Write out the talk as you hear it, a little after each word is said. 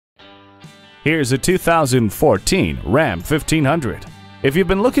Here's a 2014 Ram 1500. If you've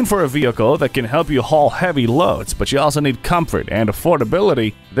been looking for a vehicle that can help you haul heavy loads, but you also need comfort and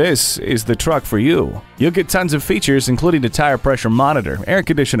affordability, this is the truck for you. You'll get tons of features including the tire pressure monitor, air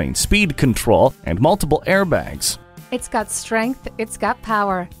conditioning, speed control, and multiple airbags. It's got strength, it's got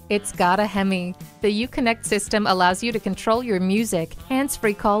power, it's got a Hemi. The Uconnect system allows you to control your music,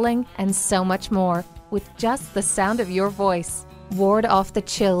 hands-free calling, and so much more with just the sound of your voice. Ward off the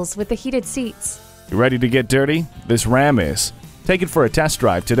chills with the heated seats. You ready to get dirty? This Ram is. Take it for a test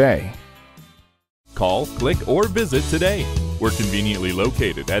drive today. Call, click, or visit today. We're conveniently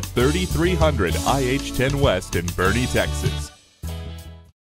located at 3300 IH 10 West in Boerne, Texas.